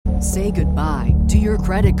Say goodbye to your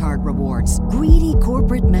credit card rewards. Greedy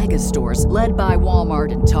corporate mega stores, led by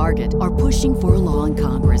Walmart and Target, are pushing for a law in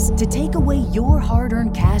Congress to take away your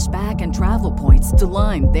hard-earned cash back and travel points to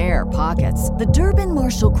line their pockets. The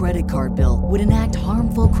Durbin-Marshall credit card bill would enact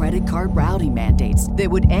harmful credit card routing mandates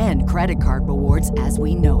that would end credit card rewards as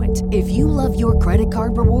we know it. If you love your credit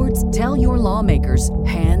card rewards, tell your lawmakers,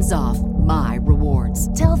 hands off my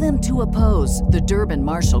rewards. Tell them to oppose the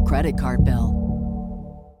Durbin-Marshall credit card bill.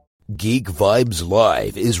 Geek Vibes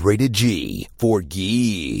Live is rated G for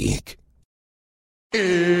geek. It's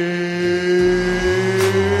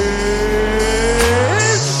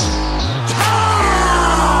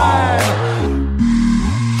time!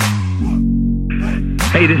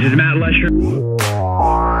 Hey, this is Matt Lesher.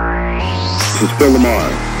 This is Phil Lamar.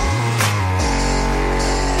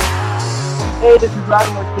 Hey, this is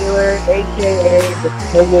Rodney Taylor, a.k.a. the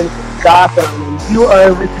Penguin from Gotham, and you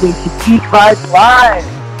are listening to Geek Vibes Live.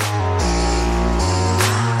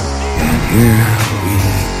 Here we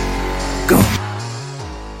go.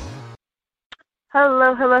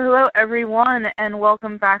 Hello, everyone, and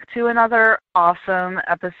welcome back to another awesome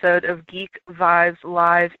episode of Geek Vibes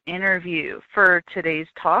Live interview. For today's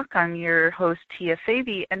talk, I'm your host, Tia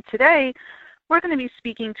Fabi, and today we're going to be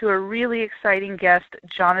speaking to a really exciting guest,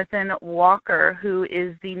 Jonathan Walker, who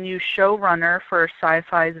is the new showrunner for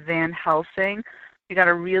Sci-Fi's Van Helsing. We got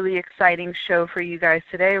a really exciting show for you guys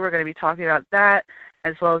today. We're going to be talking about that,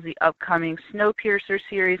 as well as the upcoming Snowpiercer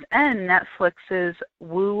series and Netflix's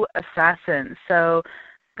Wu Assassin. So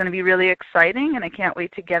it's going to be really exciting, and I can't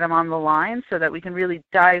wait to get him on the line so that we can really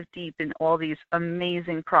dive deep in all these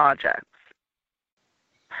amazing projects.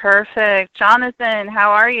 Perfect. Jonathan, how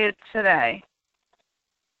are you today?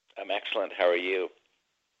 I'm excellent. How are you?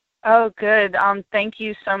 Oh, good. Thank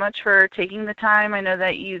you so much for taking the time. I know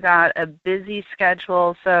that you got a busy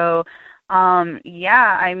schedule, so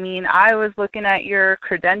I was looking at your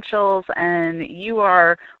credentials, and you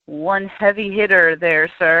are one heavy hitter there,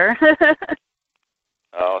 sir.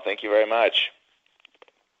 Oh, thank you very much.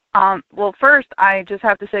 Well, first, I just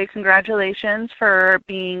have to say congratulations for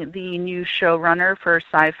being the new showrunner for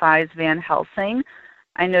Sci-Fi's Van Helsing.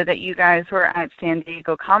 I know that you guys were at San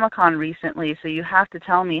Diego Comic-Con recently, so you have to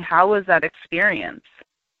tell me, how was that experience?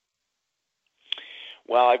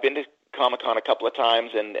 Well, I've been to Comic-Con a couple of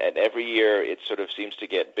times, and every year it sort of seems to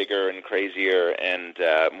get bigger and crazier and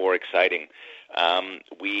more exciting.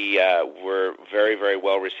 We were very, very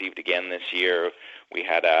well received again this year. We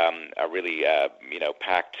had a really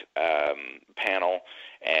packed panel,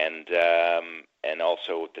 and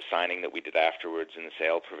also the signing that we did afterwards in the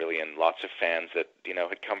Sale Pavilion. Lots of fans that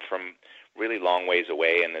had come from really long ways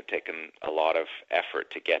away and had taken a lot of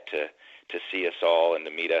effort to get to see us all and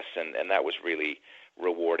to meet us, and that was really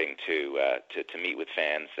rewarding to meet with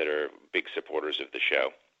fans that are big supporters of the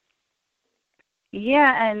show.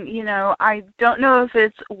 Yeah, and I don't know if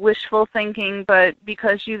it's wishful thinking, but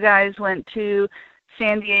because you guys went to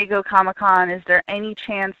San Diego Comic-Con, is there any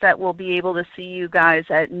chance that we'll be able to see you guys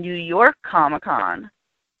at New York Comic-Con?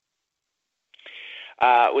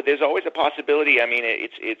 Well, there's always a possibility. I mean,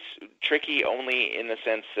 it's tricky only in the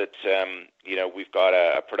sense that we've got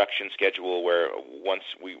a production schedule where once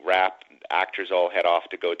we wrap, actors all head off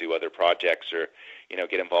to go do other projects or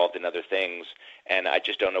get involved in other things, and I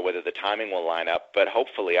just don't know whether the timing will line up. But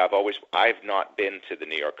hopefully, I've not been to the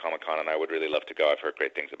New York Comic-Con, and I would really love to go. I've heard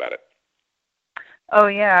great things about it. Oh,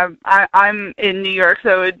 yeah. I'm in New York,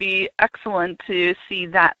 so it would be excellent to see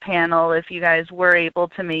that panel if you guys were able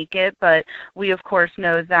to make it. But we, of course,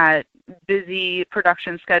 know that busy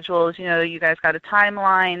production schedules, you guys got a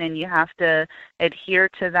timeline, and you have to adhere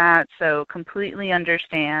to that, so completely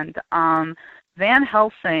understand. Van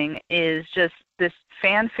Helsing is just this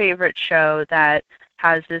fan-favorite show that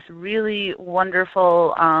has this really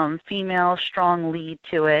wonderful female strong lead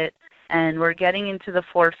to it. And we're getting into the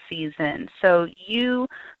 4th season. So you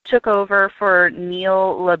took over for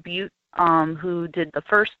Neil LaBute, who did the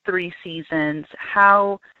first 3 seasons.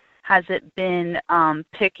 How has it been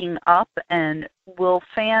picking up, and will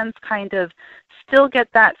fans kind of still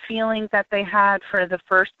get that feeling that they had for the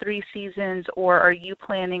first 3 seasons, or are you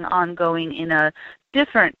planning on going in a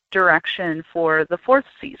different direction for the 4th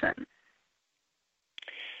season?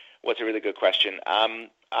 Well, it's a really good question.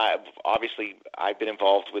 I've been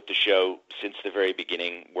involved with the show since the very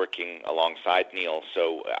beginning, working alongside Neil,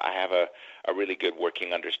 so I have a really good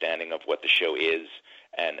working understanding of what the show is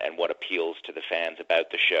and what appeals to the fans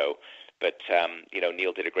about the show. But,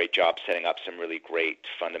 Neil did a great job setting up some really great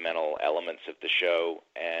fundamental elements of the show,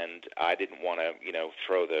 and I didn't want to,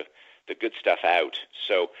 throw the good stuff out.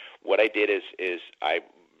 So what I did is I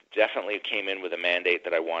definitely came in with a mandate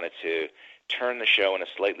that I wanted to turn the show in a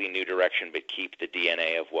slightly new direction but keep the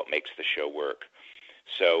DNA of what makes the show work.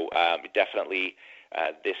 So definitely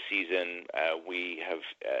this season we have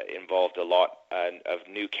involved a lot of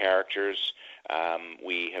new characters.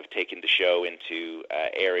 We have taken the show into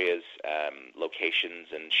areas, locations,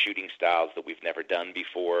 and shooting styles that we've never done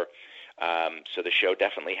before. So the show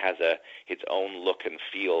definitely has its own look and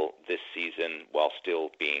feel this season while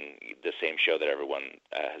still being the same show that everyone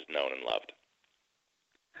has known and loved.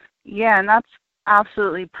 Yeah, and that's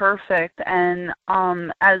absolutely perfect. And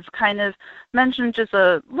as kind of mentioned just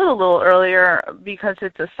a little earlier, because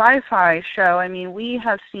it's a sci-fi show, I mean, we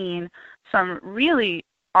have seen some really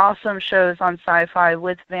awesome shows on sci-fi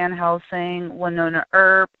with Van Helsing, Winona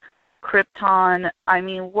Earp, Krypton. I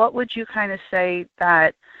mean, what would you kind of say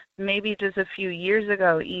that maybe just a few years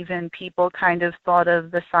ago even people kind of thought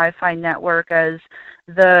of the Sci-Fi Network as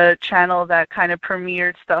the channel that kind of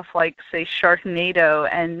premiered stuff like, say, Sharknado,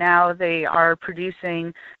 and now they are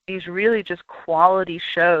producing these really just quality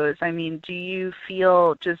shows. I mean, do you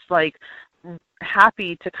feel just like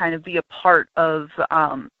happy to kind of be a part of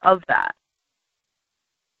that?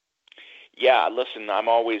 Yeah, listen, I'm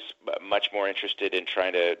always much more interested in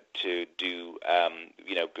trying to do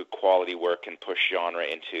good quality work and push genre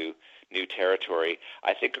into new territory.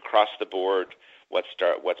 I think across the board,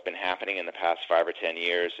 what's been happening in the past 5 or 10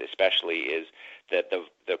 years, especially, is that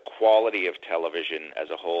the quality of television as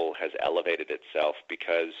a whole has elevated itself,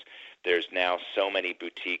 because there's now so many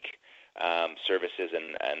boutique services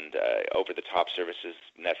and over-the-top services,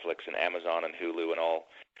 Netflix and Amazon and Hulu and all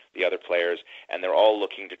the other players, and they're all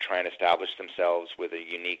looking to try and establish themselves with a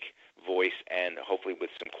unique voice and hopefully with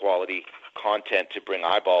some quality content to bring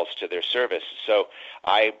eyeballs to their service. So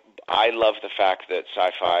I love the fact that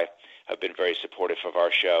Sci-Fi have been very supportive of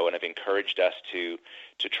our show and have encouraged us to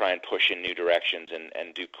try and push in new directions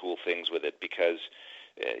and do cool things with it, because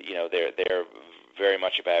they're very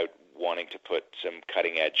much about wanting to put some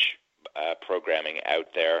cutting edge programming out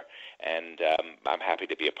there, and I'm happy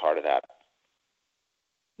to be a part of that.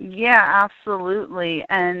 Yeah, absolutely.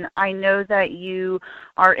 And I know that you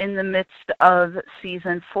are in the midst of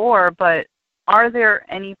season 4, but are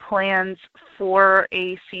there any plans for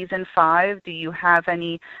a season 5? Do you have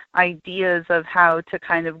any ideas of how to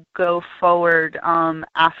kind of go forward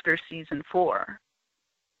after season 4?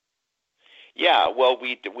 Yeah, well,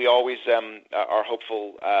 we always are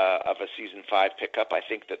hopeful of a season 5 pickup. I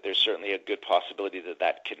think that there's certainly a good possibility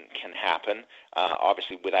that can happen.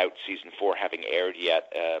 Obviously, without season 4 having aired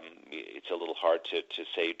yet, it's a little hard to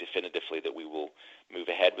say definitively that we will move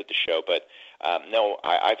ahead with the show. But no,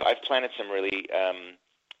 I've planted some really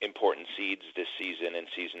important seeds this season in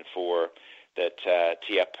season 4 that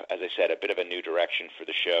tee up, as I said, a bit of a new direction for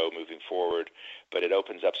the show moving forward. But it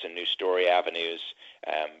opens up some new story avenues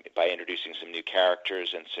by introducing some new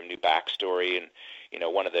characters and some new backstory. And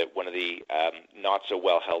one of the not so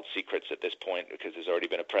well held secrets at this point, because there's already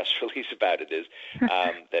been a press release about it, is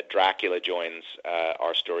that Dracula joins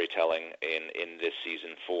our storytelling in this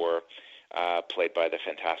season 4. Played by the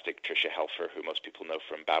fantastic Tricia Helfer, who most people know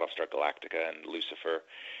from Battlestar Galactica and Lucifer.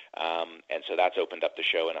 And so that's opened up the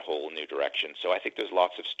show in a whole new direction. So I think there's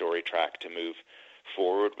lots of story track to move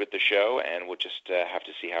forward with the show, and we'll just have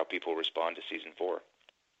to see how people respond to season 4.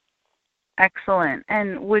 Excellent.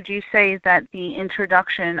 And would you say that the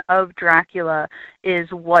introduction of Dracula is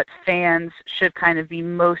what fans should kind of be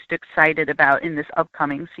most excited about in this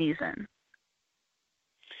upcoming season?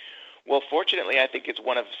 Well, fortunately, I think it's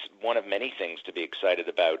one of many things to be excited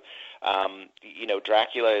about.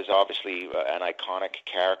 Dracula is obviously an iconic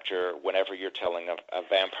character. Whenever you're telling a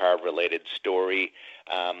vampire-related story,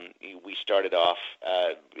 we started off,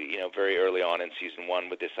 very early on in season 1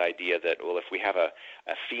 with this idea that, well, if we have a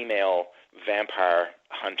female vampire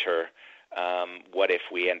hunter, what if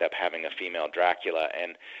we end up having a female Dracula?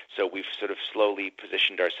 And so we've sort of slowly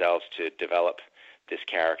positioned ourselves to develop this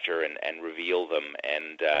character and reveal them,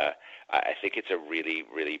 and I think it's a really,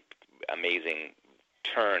 really amazing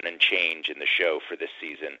turn and change in the show for this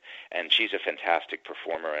season, and she's a fantastic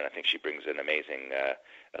performer, and I think she brings an amazing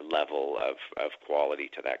level of quality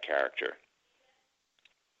to that character.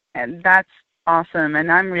 And that's awesome, and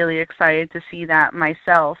I'm really excited to see that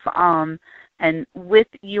myself. And with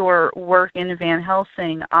your work in Van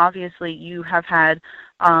Helsing, obviously you have had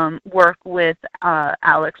work with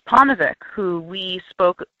Alex Ponovic, who we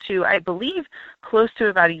spoke to, I believe, close to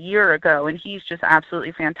about a year ago, and he's just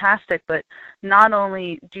absolutely fantastic. But not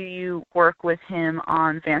only do you work with him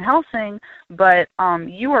on Van Helsing, but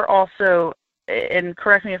you are also, and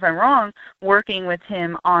correct me if I'm wrong, working with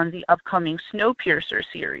him on the upcoming Snowpiercer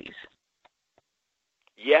series.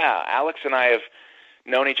 Yeah, Alex and I have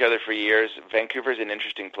known each other for years. Vancouver's an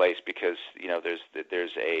interesting place because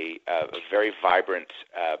there's a very vibrant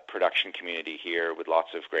production community here with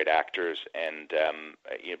lots of great actors, and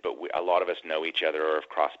but a lot of us know each other or have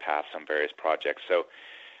crossed paths on various projects. So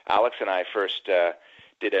Alex and I first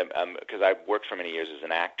did because I worked for many years as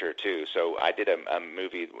an actor too. So I did a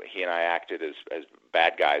movie. He and I acted as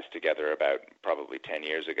bad guys together about probably 10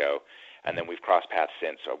 years ago. And then we've crossed paths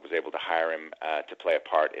since, so I was able to hire him to play a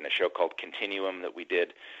part in a show called Continuum that we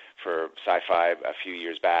did for Sci-Fi a few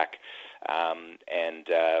years back. And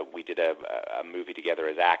we did a movie together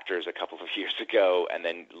as actors a couple of years ago, and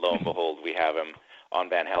then lo and behold, we have him on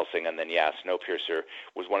Van Helsing. And then, Snowpiercer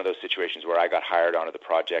was one of those situations where I got hired onto the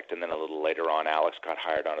project, and then a little later on, Alex got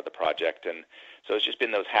hired onto the project. And so it's just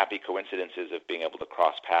been those happy coincidences of being able to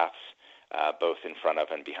cross paths both in front of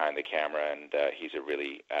and behind the camera, and he's a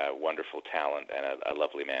really wonderful talent and a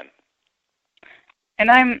lovely man. And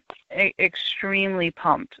I'm extremely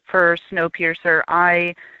pumped for Snowpiercer.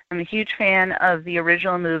 I am a huge fan of the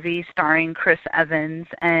original movie starring Chris Evans,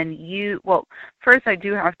 and first I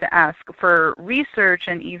do have to ask, for research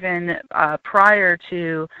and even prior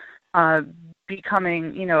to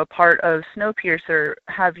becoming, a part of Snowpiercer,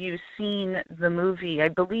 have you seen the movie? I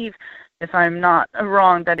believe, if I'm not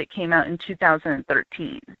wrong, that it came out in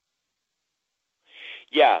 2013.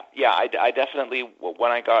 Yeah, I definitely,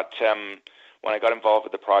 when I got involved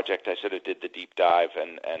with the project, I sort of did the deep dive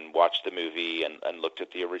and watched the movie and looked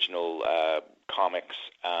at the original comics,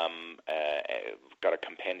 got a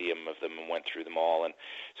compendium of them and went through them all and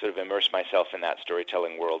sort of immersed myself in that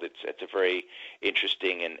storytelling world. It's a very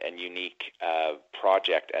interesting and unique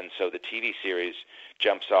project, and so the TV series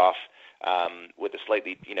jumps off with a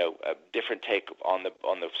slightly, a different take on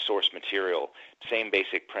the source material. Same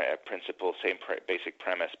basic principle, same basic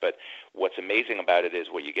premise. But what's amazing about it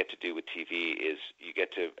is what you get to do with TV is you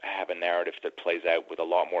get to have a narrative that plays out with a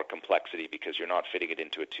lot more complexity because you're not fitting it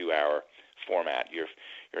into a 2-hour format. You're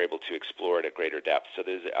able to explore it at greater depth. So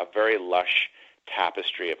there's a very lush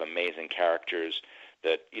tapestry of amazing characters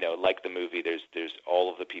that, like the movie, there's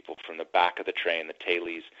all of the people from the back of the train, the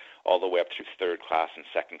tailies, all the way up through third class and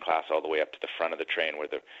second class, all the way up to the front of the train where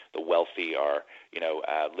the wealthy are,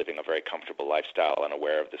 living a very comfortable lifestyle,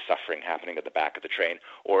 unaware of the suffering happening at the back of the train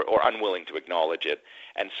or unwilling to acknowledge it.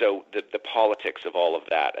 And so the politics of all of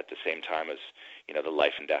that at the same time as, the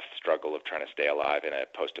life and death struggle of trying to stay alive in a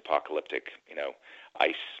post-apocalyptic,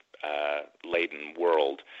 ice-laden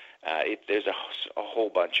world. There's a whole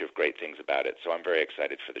bunch of great things about it, so I'm very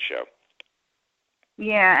excited for the show.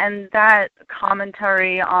 Yeah, and that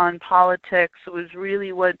commentary on politics was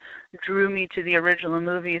really what drew me to the original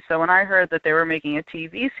movie. So when I heard that they were making a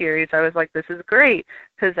TV series, I was like, this is great,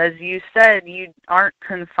 because as you said, you aren't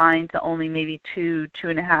confined to only maybe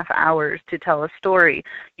 2.5 hours to tell a story.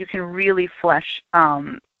 You can really flesh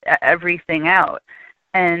everything out.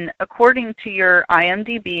 And according to your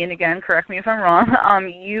IMDb, and again, correct me if I'm wrong,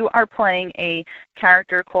 you are playing a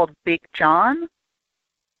character called Big John?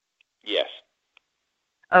 Yes.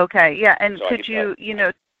 Okay, yeah, and so could you,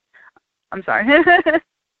 I'm sorry.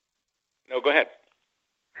 No, go ahead.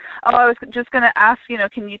 Oh, I was just going to ask,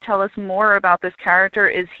 can you tell us more about this character?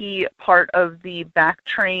 Is he part of the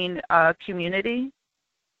backtrain community?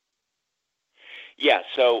 Yeah,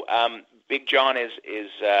 so Big John is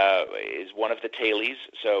one of the tailies,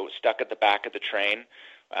 so stuck at the back of the train.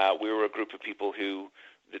 We were a group of people who,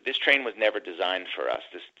 this train was never designed for us.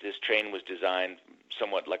 This train was designed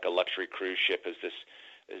somewhat like a luxury cruise ship as this,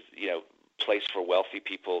 place for wealthy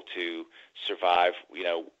people to survive,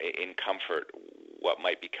 in comfort what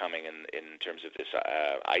might be coming in terms of this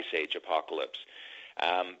ice age apocalypse.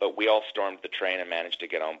 But we all stormed the train and managed to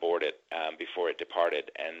get on board it before it departed.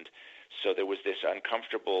 And so there was this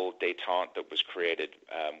uncomfortable détente that was created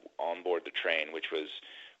on board the train, which was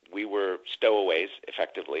we were stowaways,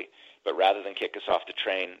 effectively, but rather than kick us off the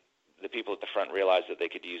train, the people at the front realized that they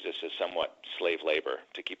could use us as somewhat slave labor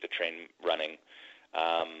to keep the train running.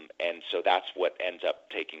 And so that's what ends up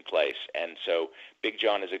taking place. And so Big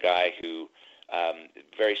John is a guy who,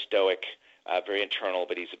 very stoic, very internal,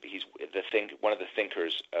 but he's one of the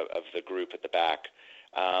thinkers of the group at the back,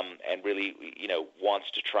 and really,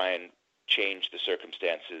 wants to try and change the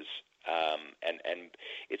circumstances. And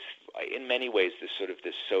it's in many ways this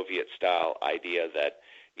Soviet-style idea that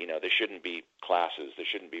there shouldn't be classes. There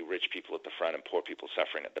shouldn't be rich people at the front and poor people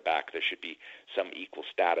suffering at the back. There should be some equal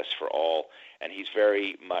status for all. And he's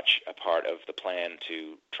very much a part of the plan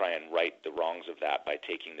to try and right the wrongs of that by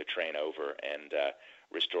taking the train over and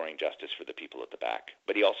restoring justice for the people at the back.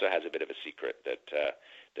 But he also has a bit of a secret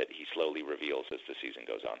that he slowly reveals as the season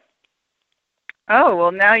goes on. Oh,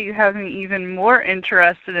 well, now you have me even more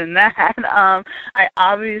interested in that. I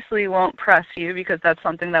obviously won't press you because that's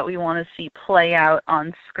something that we want to see play out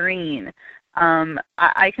on screen.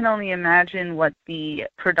 I can only imagine what the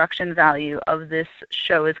production value of this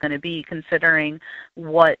show is going to be, considering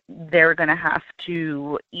what they're going to have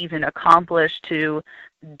to even accomplish to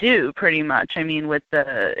do, pretty much. I mean, with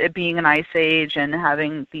it being an ice age and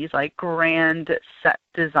having these like grand set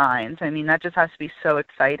designs, I mean, that just has to be so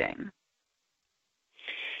exciting.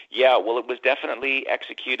 Yeah, well, it was definitely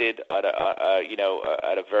executed at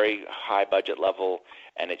at a very high budget level,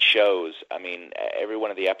 and it shows. I mean, every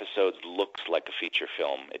one of the episodes looks like a feature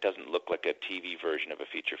film. It doesn't look like a TV version of a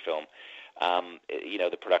feature film.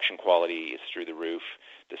 The production quality is through the roof.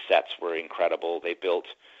 The sets were incredible. They built,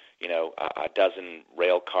 a dozen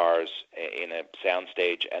rail cars in a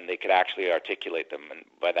soundstage, and they could actually articulate them. And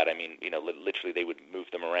by that I mean, literally they would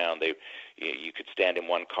move them around. You could stand in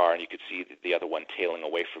one car and you could see the other one tailing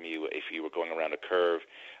away from you if you were going around a curve.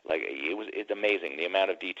 Like it's amazing. The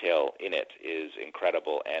amount of detail in it is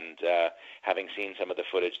incredible. And having seen some of the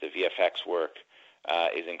footage, the VFX work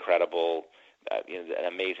is incredible. An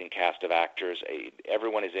amazing cast of actors.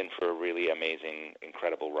 Everyone is in for a really amazing,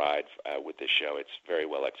 incredible ride with this show. It's very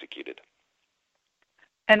well executed.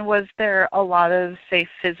 And was there a lot of, say,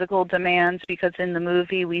 physical demands? Because in the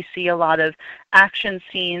movie we see a lot of action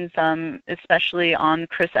scenes, especially on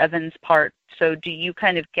Chris Evans' part. So do you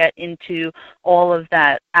kind of get into all of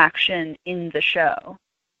that action in the show?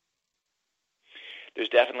 There's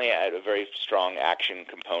definitely a very strong action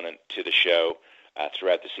component to the show.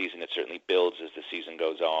 Throughout the season, it certainly builds as the season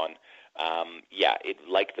goes on.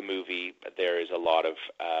 Like the movie, there is a lot of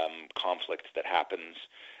conflict that happens.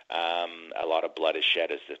 A lot of blood is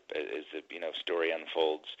shed as the story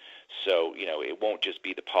unfolds. So it won't just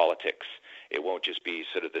be the politics. It won't just be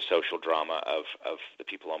sort of the social drama of the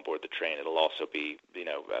people on board the train. It'll also be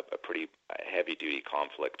a pretty heavy duty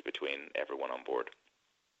conflict between everyone on board.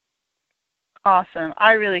 Awesome!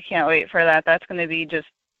 I really can't wait for that. That's going to be just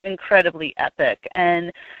incredibly epic.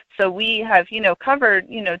 And so we have covered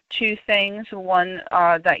two things. One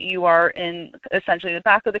that you are in essentially the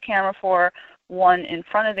back of the camera for, one in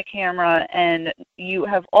front of the camera, and you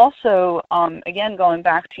have also again going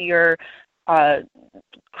back to your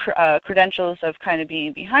credentials of kind of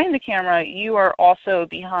being behind the camera, you are also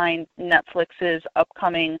behind Netflix's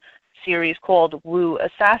upcoming series called Wu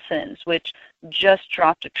Assassins, which just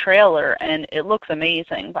dropped a trailer, and it looks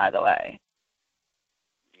amazing, by the way.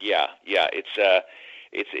 Yeah,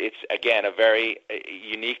 it's again a very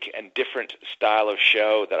unique and different style of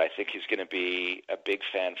show that I think is going to be a big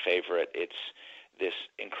fan favorite. It's this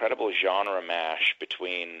incredible genre mash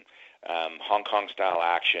between Hong Kong style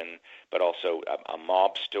action, but also a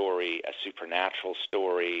mob story, a supernatural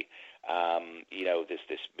story.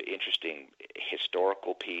 This interesting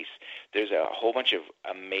historical piece. There's a whole bunch of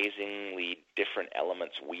amazingly different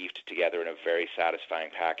elements weaved together in a very satisfying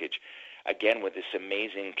package. Again, with this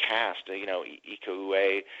amazing cast, Iko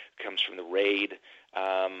Uwais comes from The Raid,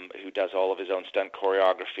 who does all of his own stunt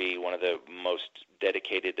choreography, one of the most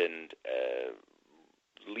dedicated and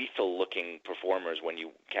lethal-looking performers when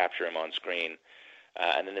you capture him on screen.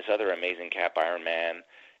 And then this other amazing cat, Iron Man,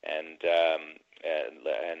 and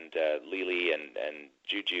Lily and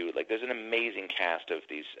Juju. Like, there's an amazing cast of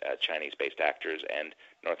these Chinese-based actors and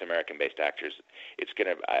North American-based actors. It's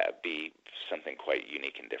going to be something quite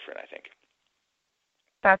unique and different, I think.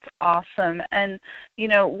 That's awesome. And,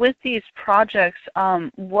 with these projects,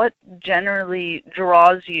 what generally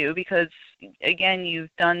draws you? Because, again,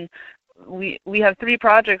 we have 3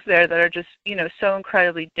 projects there that are just, so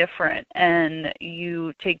incredibly different, and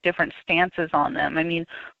you take different stances on them. I mean,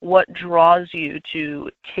 what draws you to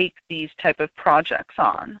take these type of projects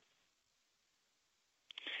on?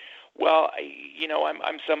 Well,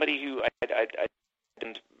 I'm somebody who I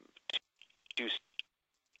didn't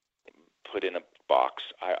put in a box.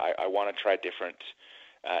 I want to try different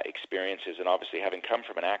experiences, and obviously having come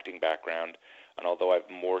from an acting background, and although I've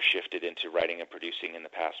more shifted into writing and producing in the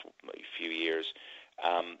past few years,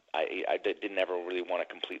 I didn't ever really want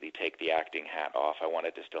to completely take the acting hat off. I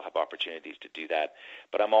wanted to still have opportunities to do that.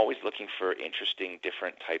 But I'm always looking for interesting,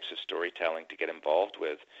 different types of storytelling to get involved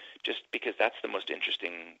with, just because that's the most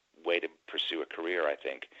interesting way to pursue a career, I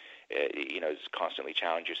think. Is constantly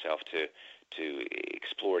challenge yourself to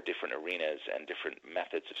explore different arenas and different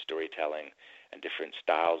methods of storytelling and different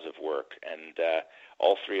styles of work. And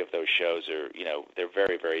all 3 of those shows are, they're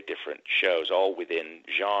very, very different shows, all within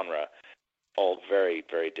genre, all very,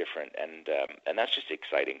 very different. And that's just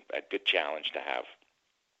exciting, a good challenge to have.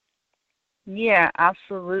 Yeah,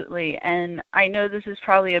 absolutely. And I know this is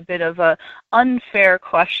probably a bit of a unfair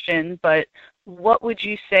question, but what would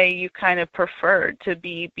you say you kind of preferred, to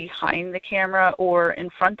be behind the camera or in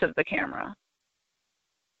front of the camera?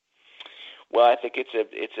 Well, I think it's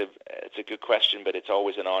a good question, but it's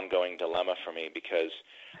always an ongoing dilemma for me because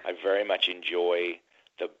I very much enjoy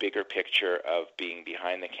the bigger picture of being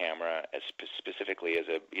behind the camera, as specifically as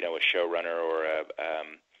a showrunner or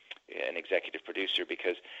an executive producer,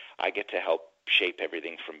 because I get to help shape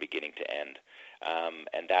everything from beginning to end.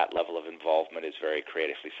 And that level of involvement is very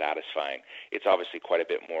creatively satisfying. It's obviously quite a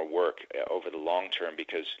bit more work over the long term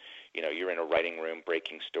because, you're in a writing room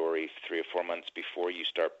breaking story 3 or 4 months before you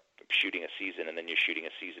start shooting a season, and then you're shooting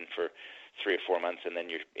a season for 3 or 4 months, and then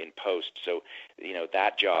you're in post. So,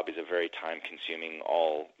 that job is a very time-consuming,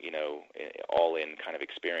 all-in kind of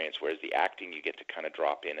experience, whereas the acting, you get to kind of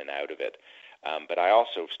drop in and out of it. But I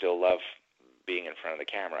also still love being in front of the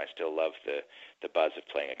camera. I still love the buzz of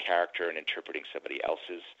playing a character and interpreting somebody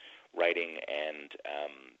else's writing, and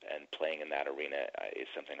playing in that arena is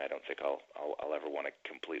something I don't think I'll ever want to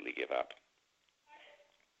completely give up.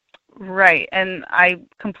 Right, and I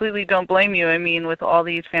completely don't blame you. I mean, with all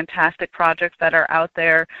these fantastic projects that are out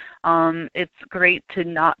there, it's great to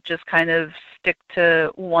not just kind of stick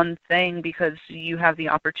to one thing because you have the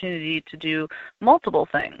opportunity to do multiple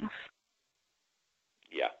things.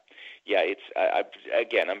 Yeah.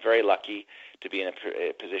 I'm very lucky to be in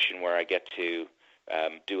a position where I get to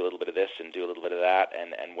do a little bit of this and do a little bit of that,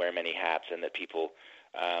 and wear many hats, and that people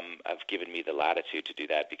have given me the latitude to do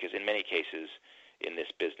that, because in many cases in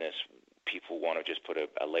this business, people want to just put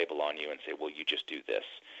a label on you and say, well, you just do this.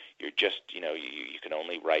 You're just, you can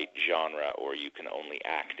only write genre, or you can only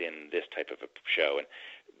act in this type of a show. And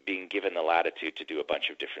being given the latitude to do a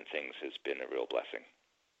bunch of different things has been a real blessing.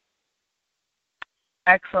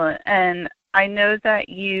 Excellent. And I know that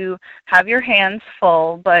you have your hands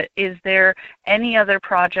full, but is there any other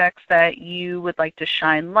projects that you would like to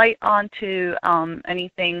shine light onto,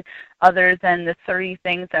 anything other than the 30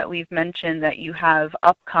 things that we've mentioned that you have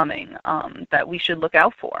upcoming that we should look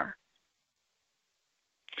out for?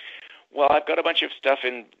 Well, I've got a bunch of stuff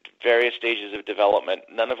in various stages of development,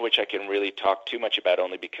 none of which I can really talk too much about,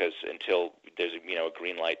 only because until there's a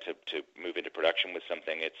green light to move into production with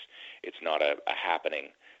something, it's not a happening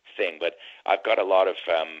thing. But I've got a lot of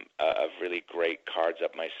really great cards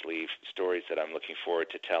up my sleeve, stories that I'm looking forward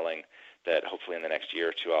to telling, that hopefully in the next year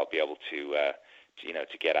or two I'll be able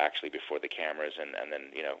to get actually before the cameras, and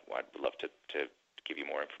then I'd love to give you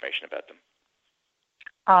more information about them.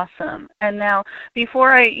 Awesome. And now,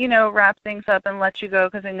 before I, wrap things up and let you go,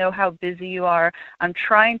 because I know how busy you are, I'm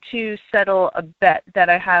trying to settle a bet that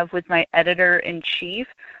I have with my editor-in-chief,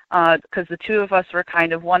 because the two of us were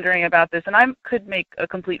kind of wondering about this, and I could make a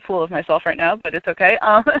complete fool of myself right now, but it's okay.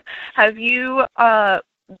 Have you,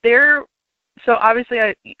 so obviously,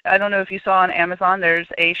 I don't know if you saw on Amazon, there's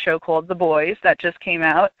a show called The Boys that just came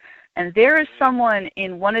out. And there is someone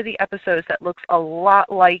in one of the episodes that looks a lot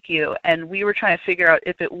like you, and we were trying to figure out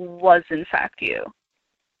if it was in fact you.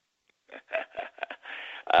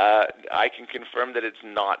 I can confirm that it's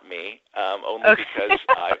not me, only okay. Because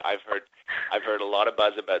I've heard a lot of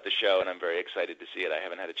buzz about the show, and I'm very excited to see it. I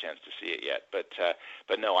haven't had a chance to see it yet,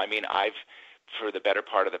 but no, I mean, for the better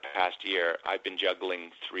part of the past year, I've been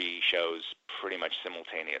juggling 3 shows pretty much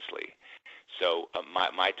simultaneously. So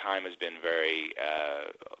my time has been very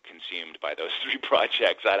consumed by those 3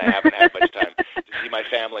 projects. I haven't had much time to see my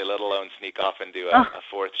family, let alone sneak off and do a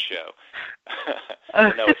 4th show.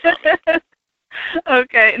 So no, it's not me.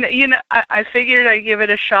 Okay. I figured I'd give it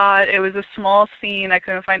a shot. It was a small scene. I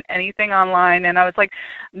couldn't find anything online, and I was like,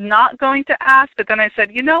 not going to ask, but then I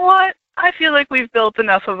said, you know what? I feel like we've built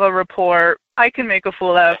enough of a rapport. I can make a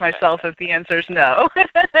fool out of myself if the answer's no.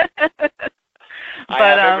 I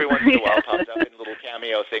have every once in a while popped up in little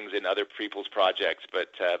cameo things in other people's projects, but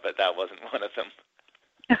that wasn't one of them.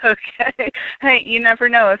 Okay. Hey, you never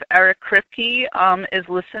know. If Eric Kripke is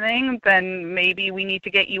listening, then maybe we need to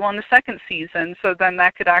get you on the 2nd season, so then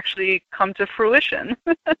that could actually come to fruition.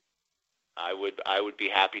 I would be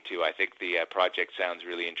happy to. I think the project sounds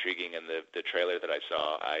really intriguing, and the trailer that I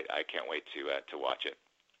saw, I can't wait to watch it.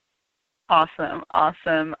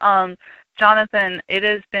 Awesome. Jonathan, it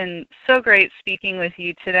has been so great speaking with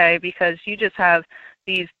you today, because you just have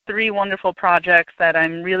these 3 wonderful projects that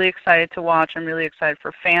I'm really excited to watch. I'm really excited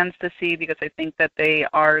for fans to see, because I think that they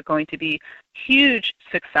are going to be huge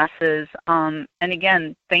successes. And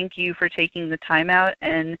again, thank you for taking the time out,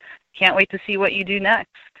 and can't wait to see what you do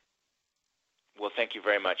next. Well, thank you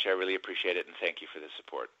very much. I really appreciate it, and thank you for the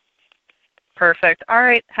support. Perfect. All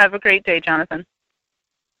right. Have a great day, Jonathan.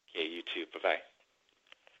 Okay, you too. Bye-bye.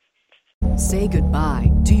 Say goodbye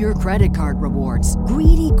to your credit card rewards.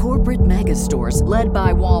 Greedy corporate mega stores, led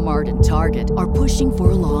by Walmart and Target, are pushing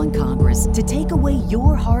for a law in Congress to take away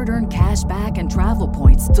your hard-earned cash back and travel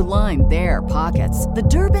points to line their pockets. The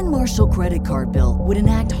Durbin-Marshall credit card bill would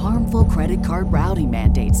enact harmful credit card routing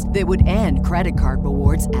mandates that would end credit card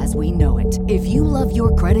rewards as we know it. If you love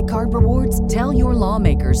your credit card rewards, tell your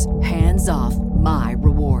lawmakers, hands off my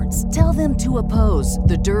rewards. Tell them to oppose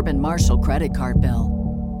the Durbin-Marshall credit card bill.